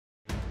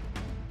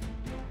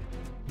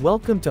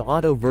Welcome to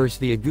Autoverse.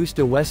 The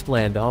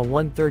AgustaWestland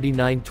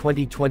AW139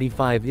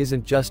 2025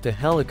 isn't just a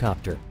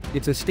helicopter,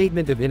 it's a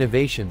statement of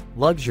innovation,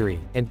 luxury,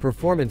 and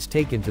performance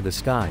taken to the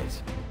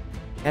skies.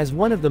 As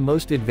one of the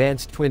most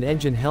advanced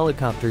twin-engine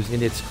helicopters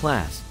in its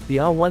class, the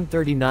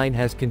AW139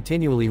 has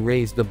continually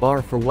raised the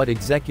bar for what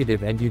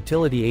executive and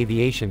utility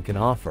aviation can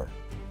offer.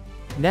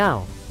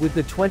 Now, with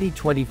the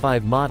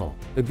 2025 model,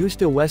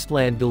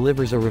 AgustaWestland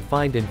delivers a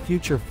refined and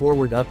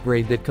future-forward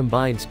upgrade that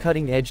combines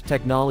cutting-edge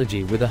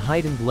technology with a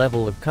heightened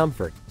level of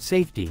comfort,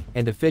 safety,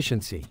 and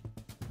efficiency.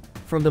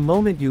 From the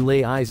moment you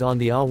lay eyes on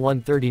the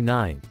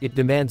AW139, it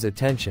demands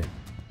attention.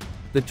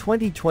 The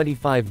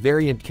 2025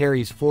 variant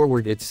carries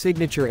forward its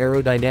signature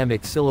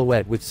aerodynamic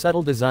silhouette with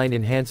subtle design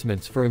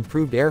enhancements for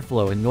improved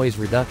airflow and noise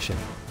reduction.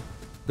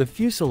 The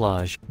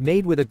fuselage,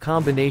 made with a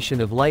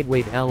combination of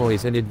lightweight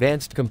alloys and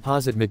advanced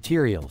composite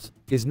materials,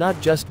 is not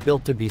just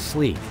built to be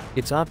sleek,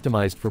 it's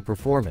optimized for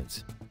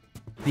performance.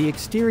 The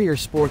exterior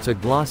sports a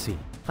glossy,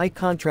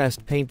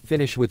 high-contrast paint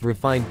finish with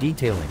refined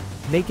detailing,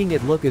 making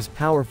it look as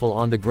powerful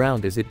on the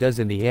ground as it does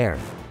in the air.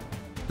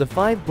 The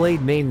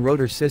 5-blade main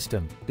rotor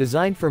system,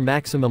 designed for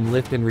maximum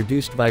lift and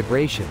reduced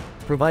vibration,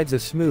 provides a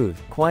smooth,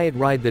 quiet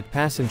ride that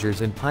passengers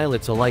and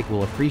pilots alike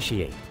will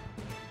appreciate.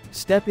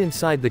 Step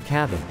inside the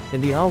cabin,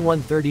 and the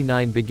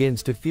AW139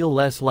 begins to feel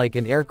less like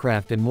an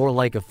aircraft and more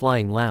like a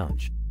flying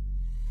lounge.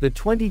 The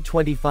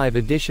 2025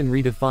 edition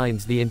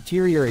redefines the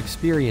interior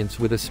experience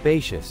with a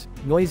spacious,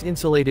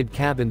 noise-insulated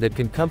cabin that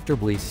can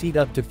comfortably seat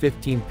up to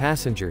 15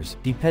 passengers,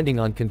 depending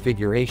on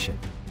configuration.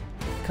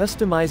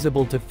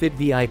 Customizable to fit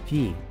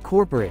VIP,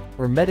 corporate,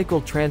 or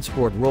medical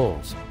transport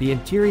roles, the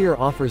interior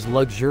offers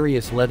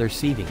luxurious leather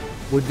seating,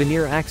 wood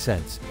veneer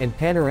accents, and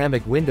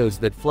panoramic windows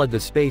that flood the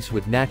space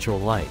with natural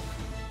light.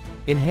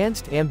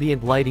 Enhanced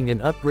ambient lighting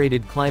and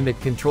upgraded climate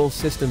control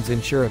systems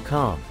ensure a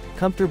calm,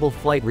 comfortable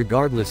flight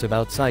regardless of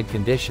outside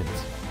conditions.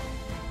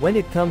 When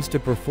it comes to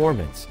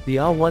performance, the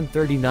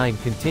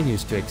AW139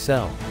 continues to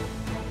excel.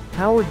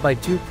 Powered by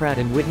two Pratt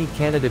 & Whitney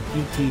Canada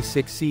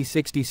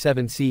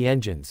PT6C67C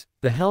engines,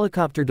 the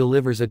helicopter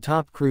delivers a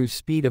top cruise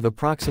speed of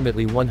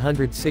approximately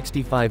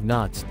 165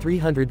 knots,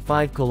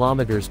 305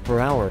 km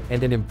per hour,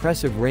 and an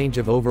impressive range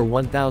of over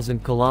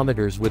 1,000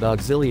 km with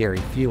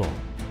auxiliary fuel.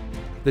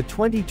 The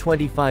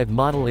 2025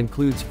 model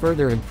includes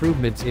further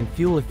improvements in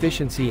fuel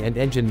efficiency and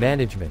engine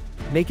management,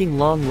 making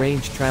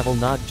long-range travel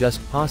not just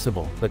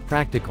possible, but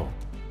practical.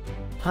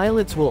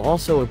 Pilots will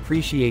also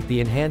appreciate the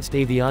enhanced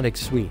avionics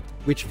suite,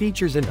 which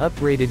features an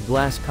upgraded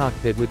glass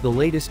cockpit with the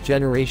latest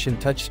generation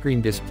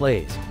touchscreen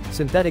displays,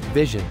 synthetic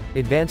vision,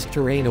 advanced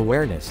terrain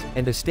awareness,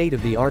 and a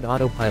state-of-the-art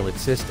autopilot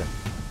system.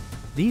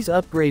 These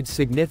upgrades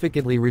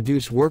significantly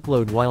reduce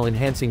workload while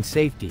enhancing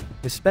safety,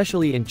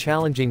 especially in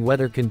challenging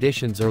weather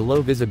conditions or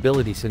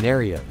low-visibility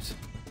scenarios.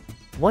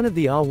 One of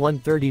the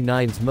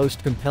AW139's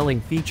most compelling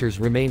features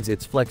remains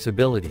its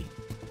flexibility.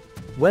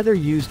 Whether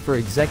used for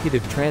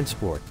executive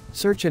transport,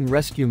 search and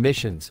rescue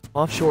missions,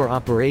 offshore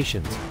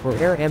operations, or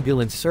air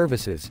ambulance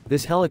services,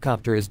 this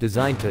helicopter is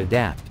designed to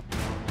adapt.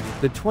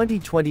 The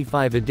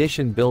 2025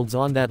 edition builds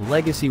on that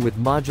legacy with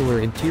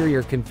modular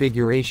interior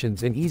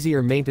configurations and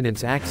easier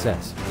maintenance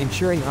access,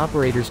 ensuring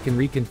operators can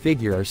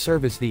reconfigure or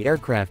service the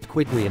aircraft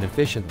quickly and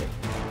efficiently.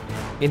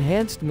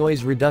 Enhanced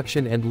noise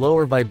reduction and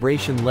lower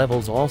vibration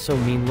levels also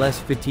mean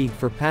less fatigue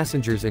for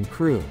passengers and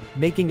crew,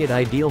 making it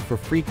ideal for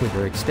frequent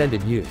or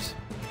extended use.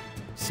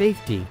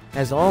 Safety,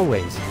 as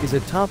always, is a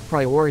top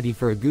priority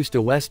for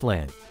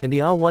AgustaWestland, and the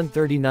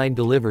AW139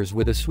 delivers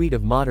with a suite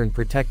of modern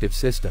protective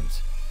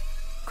systems.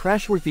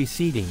 Crashworthy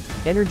seating,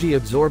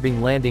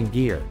 energy-absorbing landing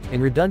gear,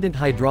 and redundant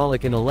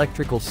hydraulic and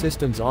electrical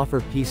systems offer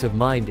peace of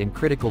mind in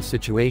critical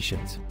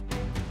situations.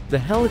 The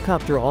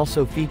helicopter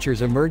also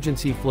features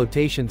emergency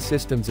flotation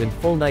systems and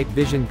full night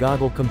vision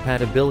goggle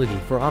compatibility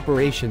for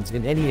operations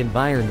in any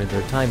environment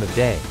or time of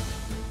day.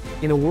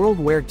 In a world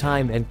where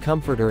time and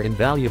comfort are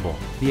invaluable,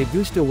 the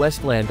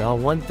AgustaWestland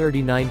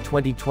AW139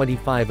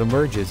 2025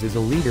 emerges as a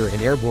leader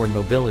in airborne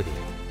mobility.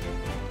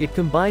 It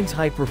combines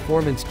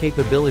high-performance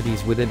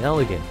capabilities with an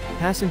elegant,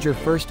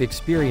 passenger-first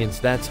experience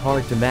that's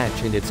hard to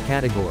match in its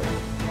category.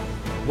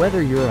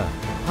 Whether you're a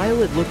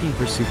pilot looking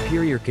for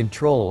superior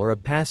control or a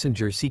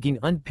passenger seeking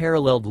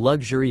unparalleled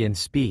luxury and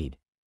speed,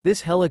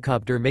 this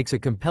helicopter makes a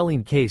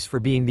compelling case for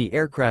being the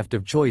aircraft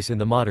of choice in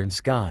the modern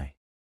sky.